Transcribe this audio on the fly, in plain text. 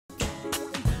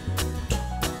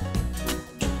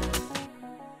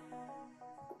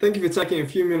Thank you for taking a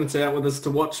few minutes out with us to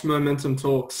watch Momentum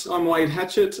Talks. I'm Wade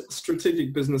Hatchett,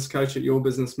 Strategic Business Coach at Your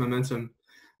Business Momentum.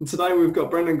 And today we've got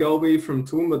Brendan Goleby from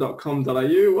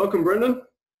toowoomba.com.au. Welcome, Brendan.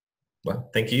 Well,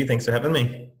 thank you. Thanks for having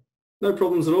me. No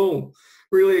problems at all.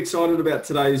 Really excited about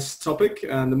today's topic.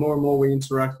 And the more and more we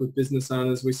interact with business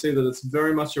owners, we see that it's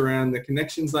very much around the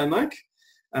connections they make,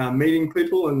 meeting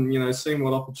people and, seeing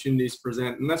what opportunities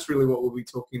present. And that's really what we'll be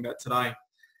talking about today.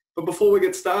 But before we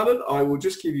get started, I will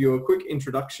just give you a quick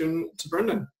introduction to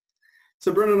Brendan.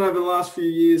 So Brendan, over the last few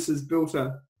years, has built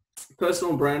a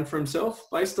personal brand for himself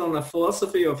based on a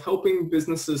philosophy of helping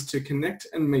businesses to connect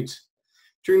and meet.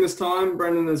 During this time,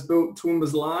 Brendan has built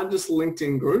Toowoomba's largest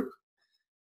LinkedIn group,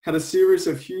 had a series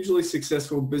of hugely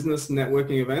successful business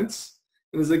networking events,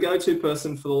 and is a go-to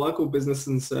person for the local business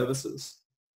and services.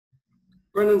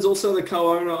 Brendan's also the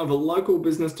co-owner of a local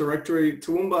business directory,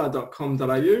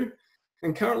 toowoomba.com.au,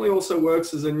 and currently also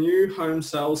works as a new home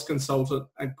sales consultant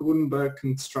at Goleby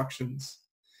Constructions.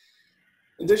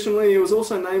 Additionally, he was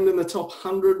also named in the top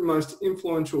 100 most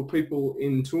influential people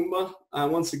in Toowoomba.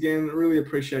 Once again, really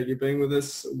appreciate you being with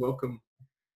us. Welcome.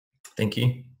 Thank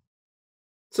you.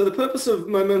 So the purpose of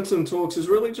Momentum Talks is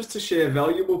really just to share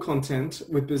valuable content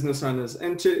with business owners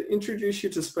and to introduce you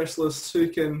to specialists who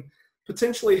can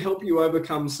potentially help you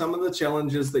overcome some of the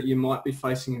challenges that you might be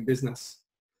facing in business.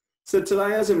 So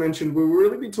today, as I mentioned, we'll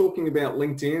really be talking about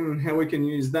LinkedIn and how we can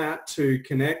use that to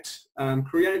connect,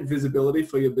 create visibility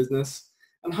for your business,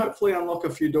 and hopefully unlock a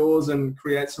few doors and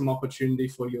create some opportunity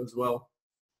for you as well.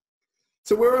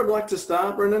 So where I'd like to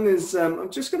start, Brendan, is I've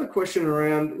just got a question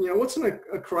around, what's a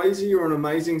crazy or an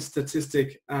amazing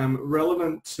statistic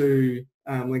relevant to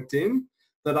LinkedIn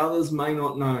that others may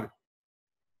not know?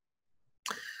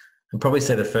 I'd probably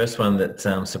say the first one that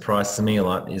surprised me a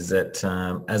lot is that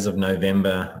as of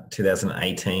November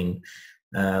 2018,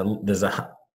 there's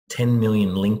 10 million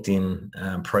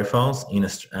LinkedIn profiles in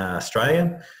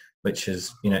Australia, which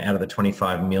is, out of the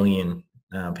 25 million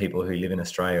people who live in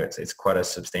Australia, it's quite a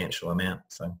substantial amount.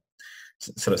 So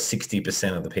sort of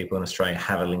 60% of the people in Australia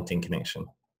have a LinkedIn connection.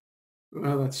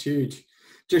 Well, that's huge.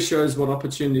 Just shows what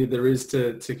opportunity there is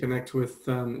to connect with,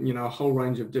 a whole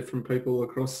range of different people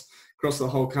across the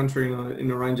whole country in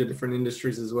a range of different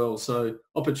industries as well. So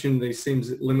opportunity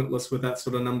seems limitless with that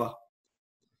sort of number.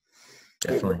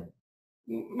 Definitely.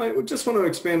 Mate, we just want to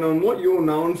expand on what you're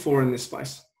known for in this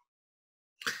space.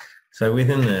 So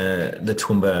within the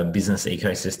Toowoomba business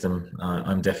ecosystem,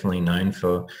 I'm definitely known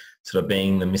for sort of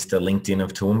being the Mr. LinkedIn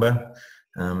of Toowoomba.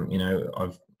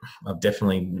 I've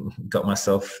definitely got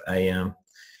myself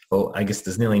I guess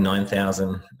there's nearly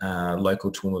 9,000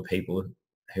 local Toowoomba people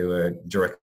who are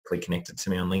directly connected to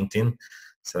me on LinkedIn.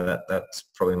 So that's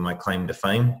probably my claim to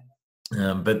fame.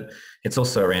 But it's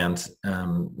also around,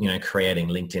 creating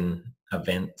LinkedIn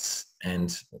events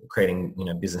and creating,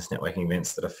 business networking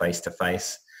events that are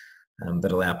face-to-face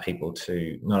that allow people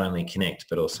to not only connect,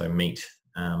 but also meet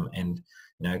and,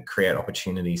 create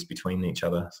opportunities between each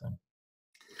other. So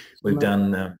we've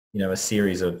done, a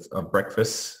series of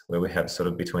breakfasts where we have sort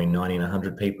of between 90 and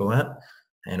 100 people at,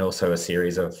 and also a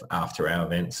series of after-hour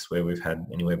events where we've had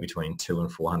anywhere between 200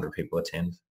 and 400 people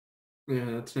attend. Yeah,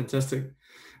 that's fantastic.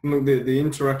 And look, the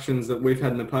interactions that we've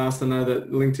had in the past, I know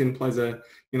that LinkedIn plays a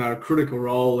critical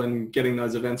role in getting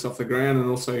those events off the ground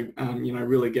and also,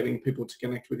 really getting people to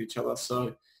connect with each other.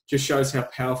 So just shows how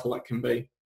powerful that can be.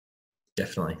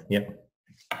 Definitely, yep.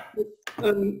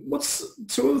 What's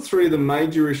two or three of the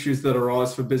major issues that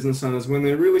arise for business owners when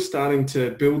they're really starting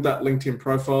to build that LinkedIn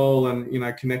profile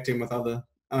and, connecting with other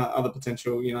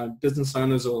potential, business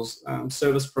owners or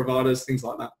service providers, things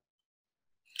like that?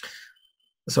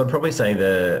 So I'd probably say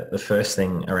the first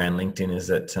thing around LinkedIn is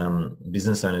that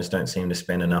business owners don't seem to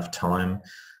spend enough time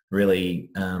really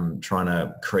trying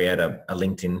to create a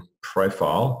LinkedIn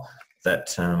profile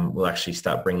that will actually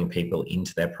start bringing people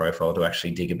into their profile to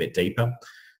actually dig a bit deeper.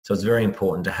 So it's very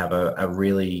important to have a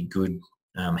really good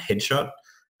headshot.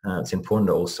 It's important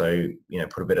to also,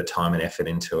 put a bit of time and effort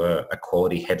into a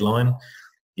quality headline.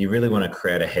 You really want to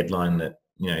create a headline that,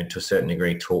 to a certain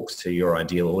degree talks to your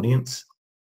ideal audience.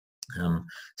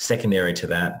 Secondary to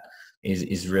that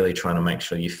is really trying to make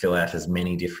sure you fill out as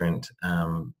many different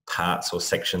parts or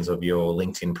sections of your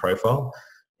LinkedIn profile.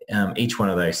 Each one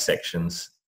of those sections,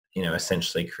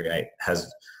 essentially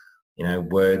has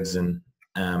words and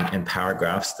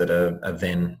paragraphs that are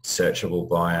then searchable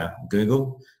via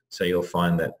Google. So you'll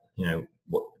find that,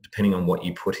 depending on what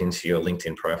you put into your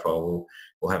LinkedIn profile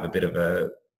will have a bit of an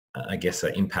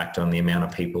impact on the amount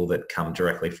of people that come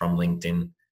directly from LinkedIn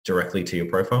directly to your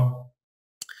profile.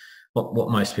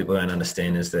 What most people don't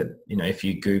understand is that, if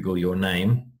you Google your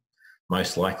name,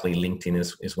 most likely LinkedIn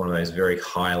is one of those very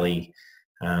highly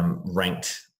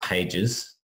ranked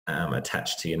pages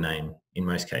attached to your name in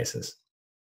most cases.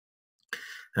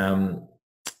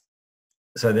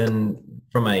 So then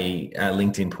from a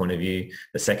LinkedIn point of view,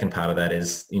 the second part of that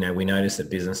is, we notice that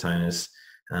business owners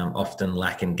often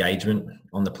lack engagement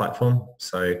on the platform.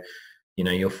 So,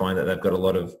 you'll find that they've got a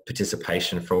lot of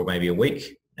participation for maybe a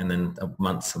week, and then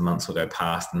months and months will go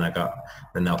past, and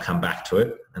then they'll come back to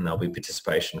it, and there'll be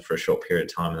participation for a short period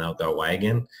of time, and they'll go away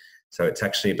again. So it's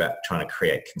actually about trying to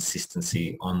create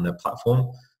consistency on the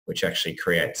platform, which actually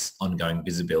creates ongoing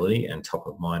visibility and top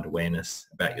of mind awareness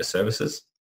about your services.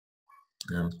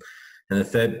 And the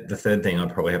third thing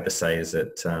I'd probably have to say is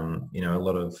that a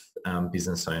lot of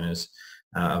business owners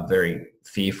are very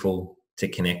fearful to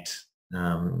connect,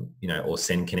 or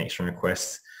send connection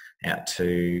requests out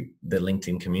to the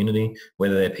LinkedIn community,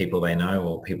 whether they're people they know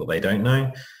or people they don't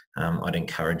know. I'd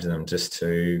encourage them just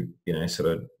to sort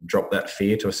of drop that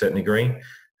fear to a certain degree,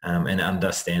 and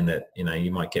understand that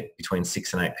you might get between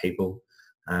 6 and 8 people,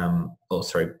 out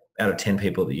of 10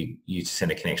 people that you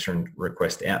send a connection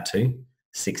request out to,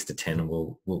 6 to 10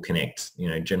 will connect,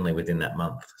 generally within that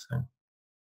month. So.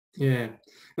 Yeah,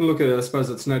 and look, I suppose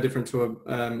it's no different to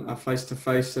a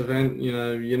face-to-face event.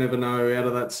 You never know out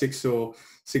of that 6 or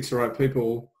 8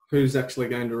 people who's actually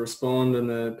going to respond, and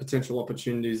the potential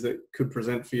opportunities that could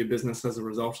present for your business as a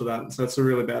result of that. And so it's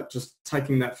really about just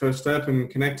taking that first step and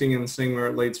connecting and seeing where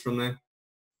it leads from there.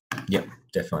 Yep,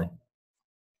 definitely.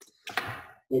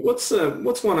 What's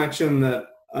one action that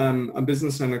a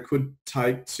business owner could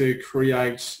take to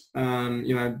create,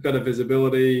 better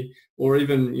visibility, or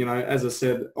even, as I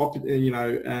said,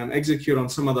 execute on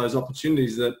some of those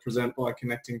opportunities that present by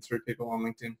connecting through people on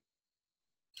LinkedIn?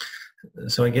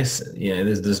 So I guess,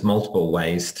 there's multiple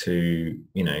ways to,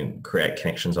 create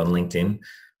connections on LinkedIn.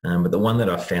 But the one that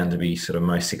I've found to be sort of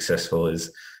most successful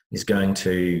is going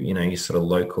to, your sort of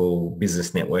local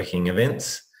business networking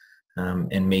events,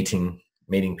 and meeting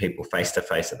people face to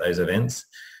face at those events,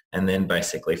 and then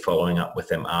basically following up with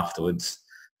them afterwards.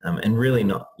 And really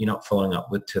you're not following up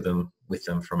with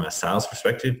them from a sales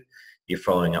perspective. You're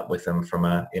following up with them from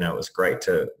it was great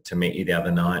to meet you the other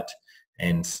night,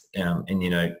 and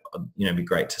be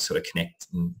great to sort of connect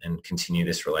and continue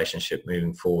this relationship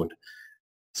moving forward.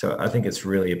 So I think it's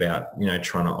really about,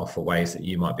 trying to offer ways that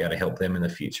you might be able to help them in the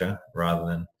future, rather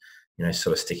than,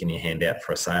 sort of sticking your hand out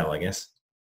for a sale, I guess.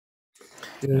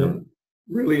 Yeah.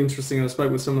 Really interesting. I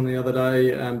spoke with someone the other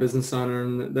day, business owner,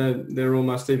 and they're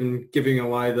almost even giving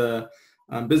away the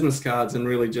business cards and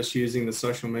really just using the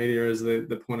social media as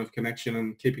the point of connection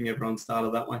and keeping everyone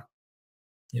started that way.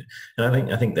 Yeah,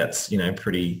 and I think that's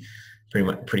pretty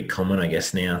common, I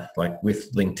guess, now. Like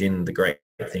with LinkedIn, the great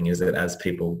thing is that as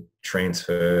people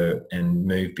transfer and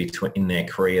move in their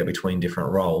career between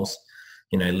different roles,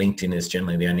 LinkedIn is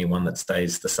generally the only one that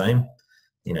stays the same.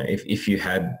 If you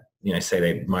had say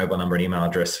their mobile number and email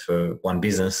address for one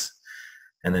business,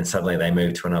 and then suddenly they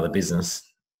move to another business,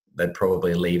 they'd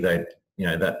probably leave that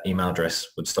email address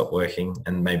would stop working,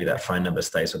 and maybe that phone number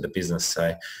stays with the business.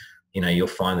 So, you'll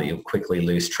find that you'll quickly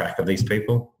lose track of these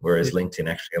people, whereas LinkedIn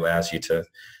actually allows you to,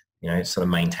 sort of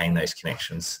maintain those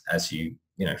connections as you,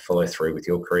 follow through with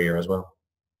your career as well.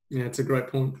 Yeah, it's a great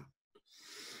point.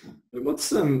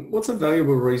 What's a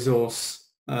valuable resource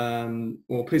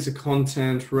or piece of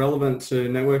content relevant to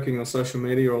networking or social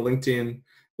media or LinkedIn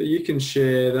that you can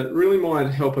share that really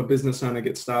might help a business owner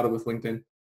get started with LinkedIn?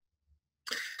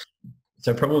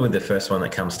 So probably the first one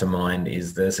that comes to mind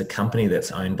is there's a company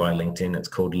that's owned by LinkedIn. It's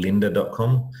called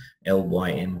lynda.com,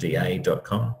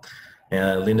 lynda.com.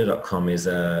 Lynda.com is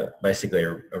basically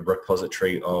a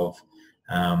repository of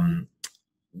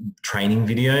training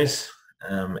videos,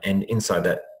 and inside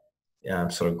that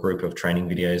sort of group of training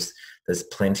videos, there's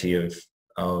plenty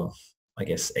of I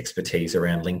guess, expertise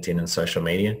around LinkedIn and social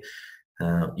media.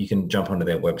 You can jump onto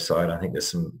their website. I think there's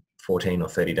some 14 or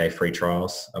 30-day free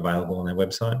trials available on their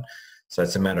website. So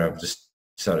it's a matter of just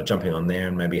sort of jumping on there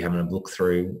and maybe having a look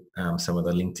through some of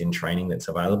the LinkedIn training that's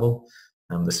available.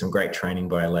 There's some great training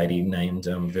by a lady named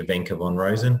Vivenka von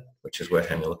Rosen, which is worth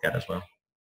having a look at as well.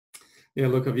 Yeah,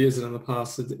 look, I've used it in the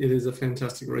past. It is a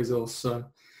fantastic resource, so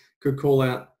good call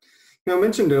out. Now, I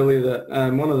mentioned earlier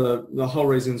that one of the whole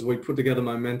reasons we put together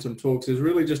Momentum Talks is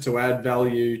really just to add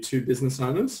value to business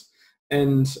owners.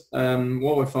 And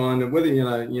what we find,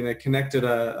 whether connect at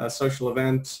a social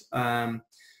event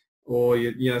or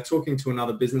you're talking to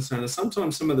another business owner,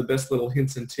 sometimes some of the best little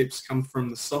hints and tips come from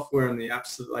the software and the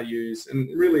apps that they use. And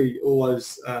really all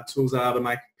those tools are to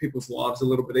make people's lives a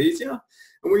little bit easier.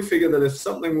 And we figure that if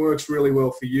something works really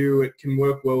well for you, it can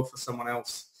work well for someone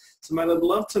else. So mate, I'd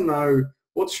love to know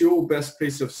what's your best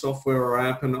piece of software or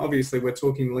app? And obviously we're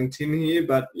talking LinkedIn here,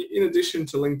 but in addition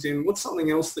to LinkedIn, what's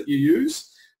something else that you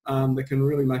use that can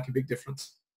really make a big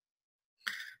difference?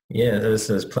 Yeah,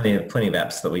 there's plenty of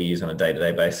apps that we use on a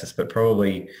day-to-day basis, but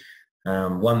probably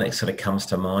one that sort of comes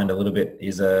to mind a little bit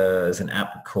is an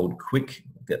app called Quick.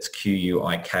 That's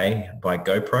Quik by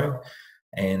GoPro.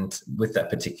 And with that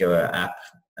particular app,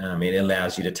 it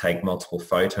allows you to take multiple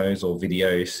photos or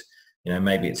videos.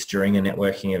 Maybe it's during a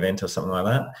networking event or something like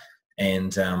that,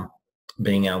 and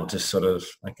being able to sort of,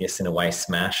 I guess, in a way,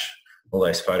 smash all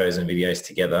those photos and videos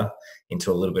together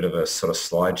into a little bit of a sort of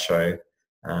slideshow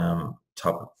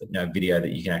type of video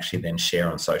that you can actually then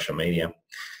share on social media.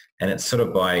 And it's sort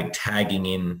of by tagging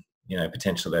in,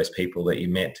 potentially those people that you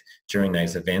met during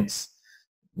those events,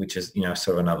 which is,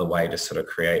 sort of another way to sort of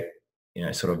create,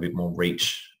 sort of a bit more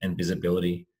reach and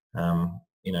visibility,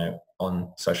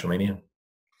 on social media.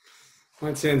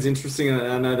 That sounds interesting.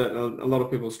 I know that a lot of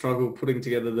people struggle putting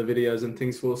together the videos and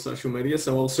things for social media,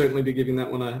 so I'll certainly be giving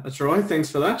that one a try.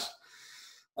 Thanks for that.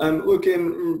 Look,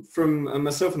 from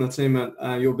myself and the team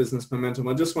at Your Business Momentum,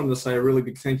 I just wanted to say a really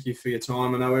big thank you for your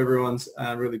time. I know everyone's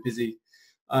really busy.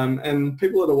 And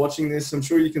people that are watching this, I'm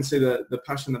sure you can see the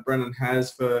passion that Brendan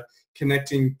has for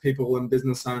connecting people and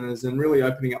business owners and really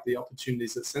opening up the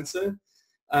opportunities that sense there.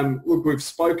 Look, we've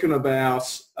spoken about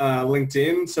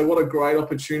LinkedIn, so what a great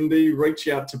opportunity. Reach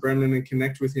out to Brendan and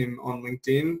connect with him on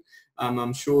LinkedIn.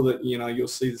 I'm sure that you'll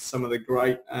see some of the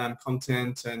great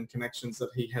content and connections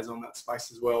that he has on that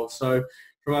space as well. So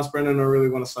from us, Brendan, I really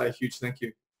want to say a huge thank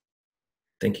you.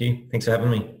 Thank you. Thanks for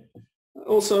having me.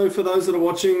 Also, for those that are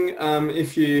watching,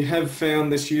 if you have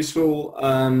found this useful,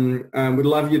 we'd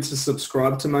love you to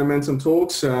subscribe to Momentum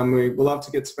Talks. We would love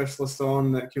to get specialists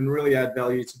on that can really add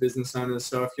value to business owners.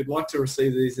 So if you'd like to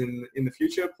receive these in the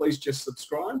future, please just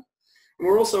subscribe. And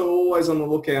we're also always on the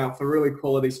lookout for really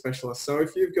quality specialists. So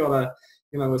if you've got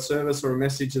a service or a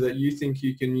message that you think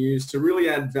you can use to really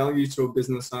add value to a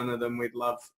business owner, then we'd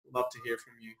love to hear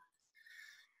from you.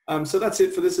 So that's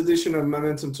it for this edition of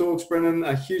Momentum Talks. Brendan,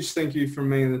 a huge thank you from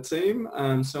me and the team.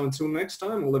 So until next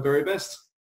time, all the very best.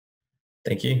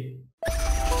 Thank you.